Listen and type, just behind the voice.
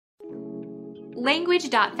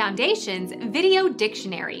Language.Foundation's Video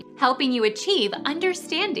Dictionary, helping you achieve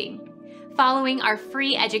understanding. Following our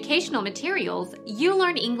free educational materials, you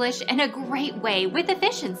learn English in a great way with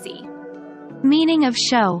efficiency. Meaning of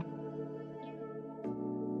show.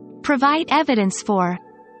 Provide evidence for.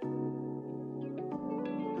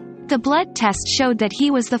 The blood test showed that he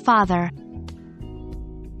was the father.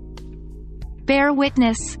 Bear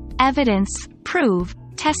witness, evidence, prove,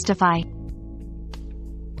 testify.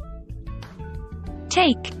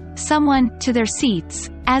 Take someone to their seats,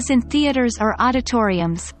 as in theaters or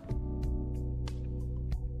auditoriums.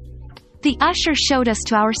 The usher showed us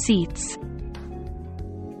to our seats.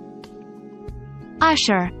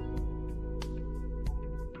 Usher.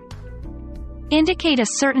 Indicate a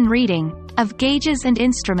certain reading of gauges and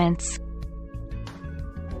instruments.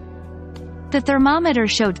 The thermometer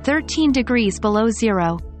showed 13 degrees below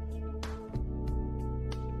zero.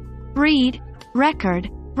 Read, record,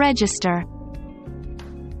 register.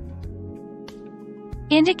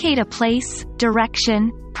 Indicate a place,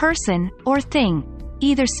 direction, person, or thing,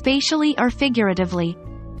 either spatially or figuratively.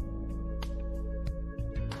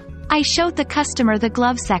 I showed the customer the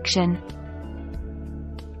glove section.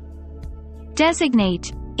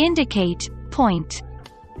 Designate, indicate, point.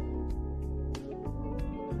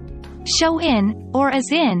 Show in, or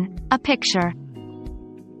as in, a picture.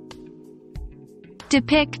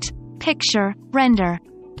 Depict, picture, render.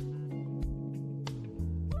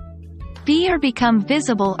 Be or become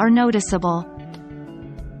visible or noticeable.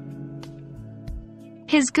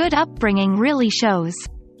 His good upbringing really shows.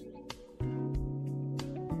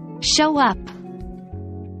 Show up.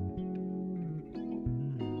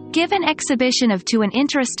 Give an exhibition of to an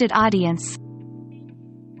interested audience.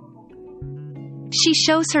 She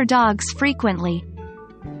shows her dogs frequently.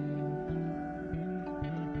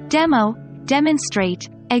 Demo, demonstrate,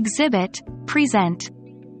 exhibit, present.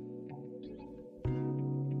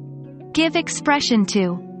 Give expression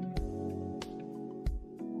to.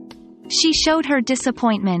 She showed her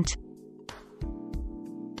disappointment.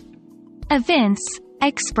 Evince,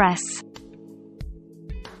 express.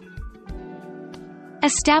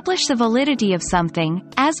 Establish the validity of something,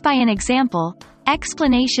 as by an example,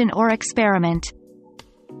 explanation or experiment.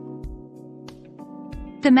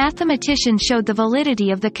 The mathematician showed the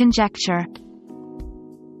validity of the conjecture.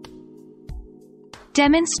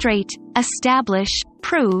 Demonstrate, establish,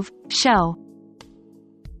 prove, show.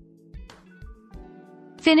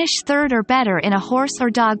 Finish third or better in a horse or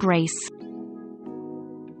dog race.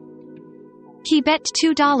 He bet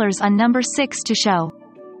 $2 on number 6 to show.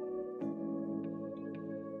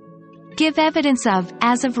 Give evidence of,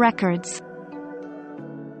 as of records.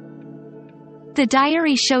 The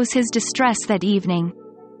diary shows his distress that evening.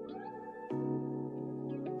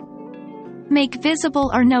 Make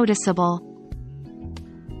visible or noticeable.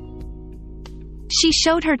 She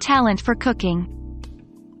showed her talent for cooking.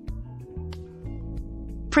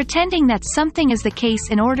 Pretending that something is the case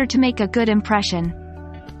in order to make a good impression.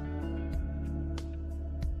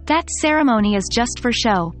 That ceremony is just for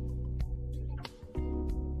show.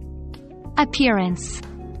 Appearance.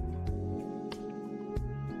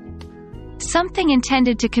 Something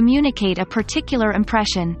intended to communicate a particular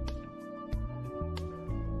impression.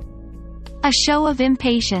 A show of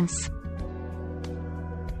impatience.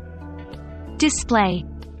 Display.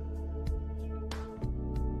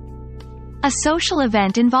 A social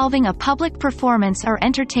event involving a public performance or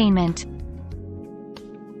entertainment.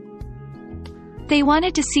 They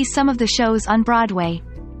wanted to see some of the shows on Broadway.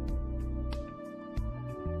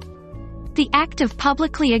 The act of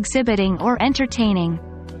publicly exhibiting or entertaining.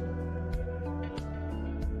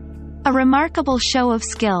 A remarkable show of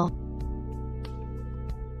skill.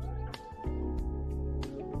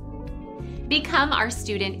 Become our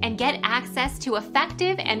student and get access to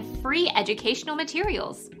effective and free educational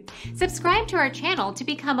materials. Subscribe to our channel to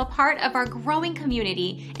become a part of our growing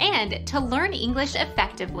community and to learn English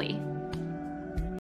effectively.